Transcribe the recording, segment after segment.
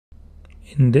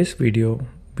In this video,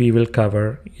 we will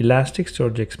cover elastic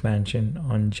storage expansion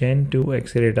on Gen2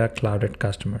 Exadata Cloud at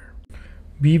customer.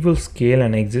 We will scale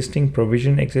an existing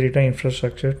provisioned Exadata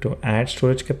infrastructure to add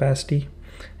storage capacity,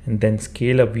 and then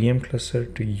scale a VM cluster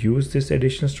to use this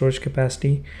additional storage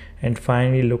capacity, and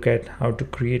finally look at how to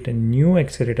create a new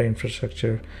Exadata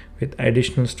infrastructure with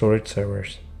additional storage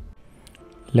servers.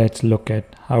 Let's look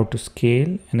at how to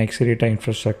scale an Exadata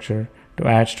infrastructure to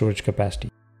add storage capacity.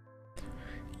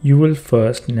 You will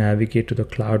first navigate to the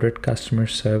Cloud at Customer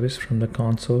service from the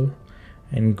console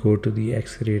and go to the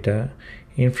Accelerator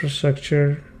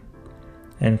infrastructure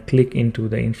and click into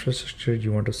the infrastructure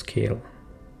you want to scale.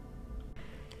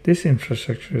 This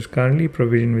infrastructure is currently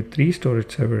provisioned with 3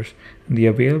 storage servers, and the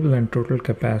available and total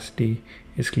capacity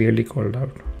is clearly called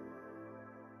out.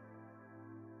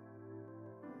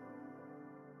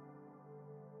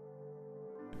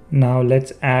 Now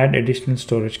let's add additional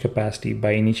storage capacity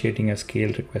by initiating a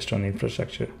scale request on the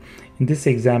infrastructure. In this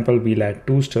example, we'll add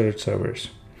 2 storage servers.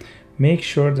 Make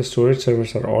sure the storage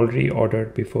servers are already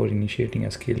ordered before initiating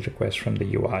a scale request from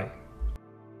the UI.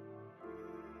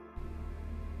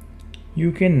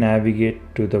 You can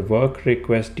navigate to the work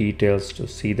request details to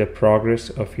see the progress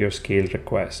of your scale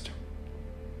request.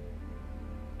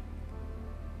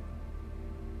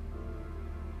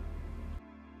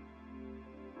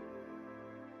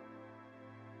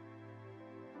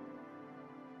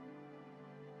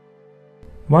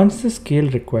 Once the scale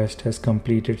request has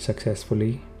completed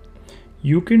successfully,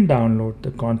 you can download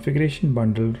the configuration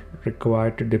bundle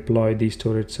required to deploy these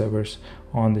storage servers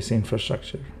on this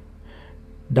infrastructure.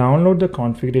 Download the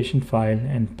configuration file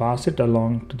and pass it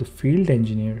along to the field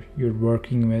engineer you're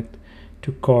working with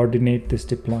to coordinate this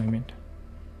deployment.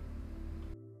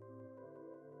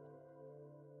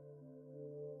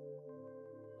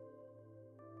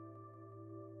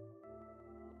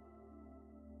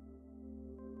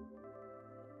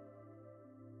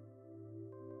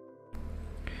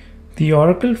 The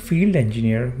Oracle field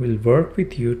engineer will work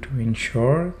with you to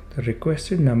ensure the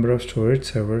requested number of storage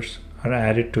servers are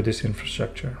added to this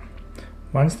infrastructure.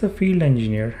 Once the field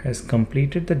engineer has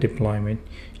completed the deployment,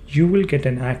 you will get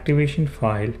an activation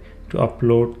file to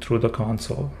upload through the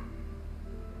console.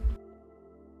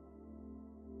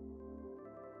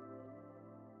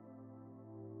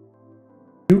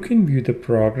 You can view the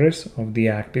progress of the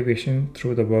activation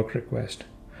through the work request.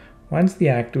 Once the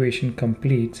activation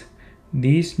completes,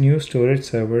 these new storage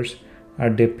servers are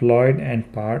deployed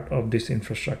and part of this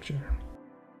infrastructure.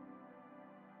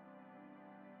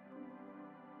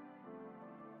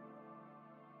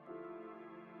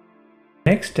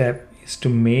 Next step is to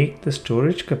make the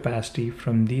storage capacity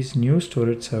from these new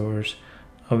storage servers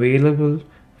available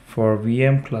for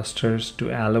VM clusters to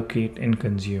allocate and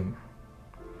consume.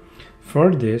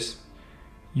 For this,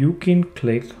 you can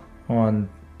click on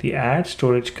the Add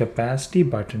Storage Capacity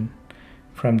button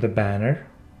from the banner.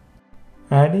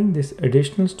 Adding this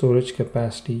additional storage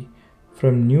capacity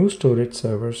from new storage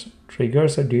servers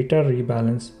triggers a data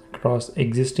rebalance across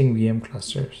existing VM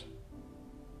clusters.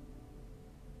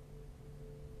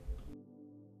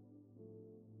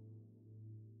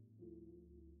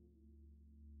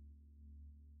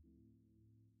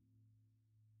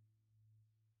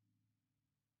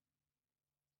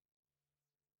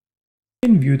 You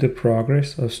can view the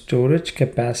progress of storage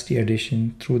capacity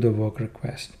addition through the work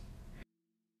request.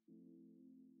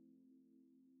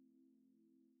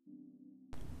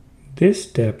 This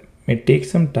step may take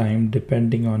some time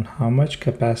depending on how much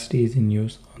capacity is in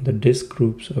use on the disk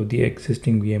groups of the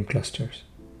existing VM clusters.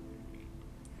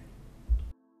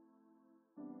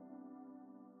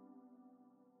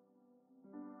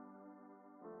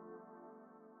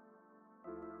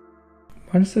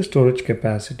 Once the storage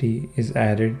capacity is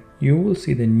added, you will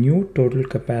see the new total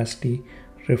capacity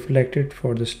reflected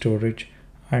for the storage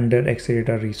under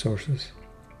Exadata resources.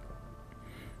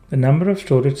 The number of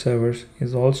storage servers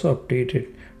is also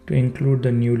updated to include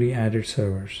the newly added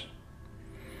servers.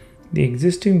 The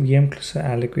existing VM cluster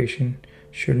allocation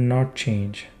should not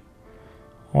change.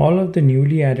 All of the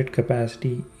newly added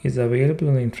capacity is available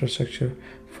in the infrastructure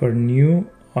for new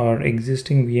or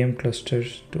existing VM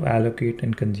clusters to allocate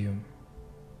and consume.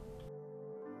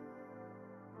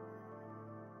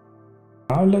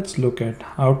 Now let's look at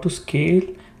how to scale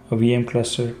a VM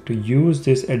cluster to use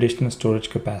this additional storage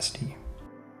capacity.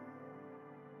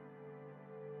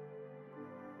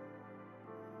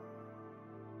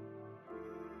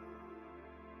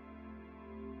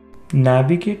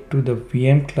 Navigate to the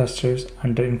VM clusters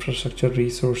under Infrastructure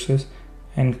Resources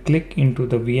and click into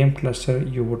the VM cluster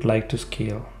you would like to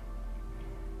scale.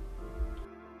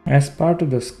 As part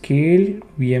of the scaled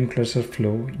VM cluster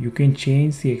flow, you can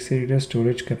change the Accelerator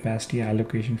storage capacity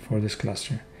allocation for this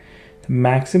cluster. The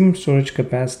maximum storage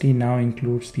capacity now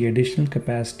includes the additional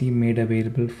capacity made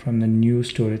available from the new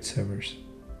storage servers.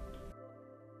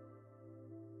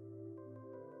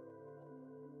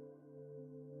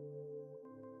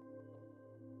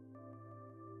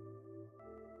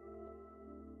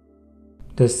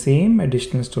 The same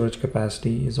additional storage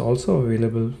capacity is also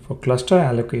available for cluster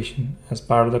allocation as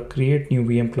part of the Create New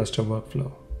VM Cluster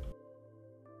workflow.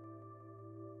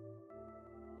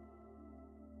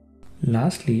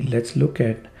 Lastly, let's look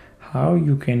at how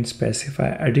you can specify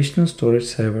additional storage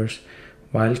servers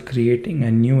while creating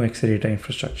a new Accelerator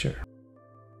infrastructure.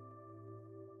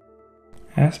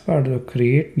 As part of the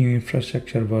Create New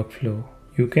Infrastructure workflow,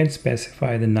 you can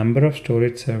specify the number of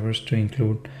storage servers to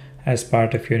include as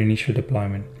part of your initial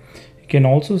deployment. You can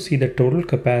also see the total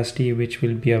capacity which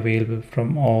will be available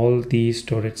from all these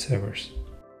storage servers.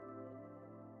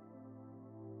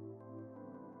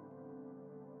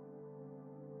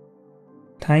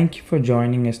 Thank you for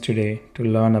joining us today to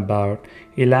learn about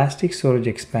Elastic Storage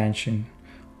Expansion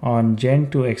on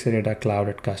Gen2 Exadata Cloud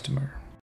at Customer.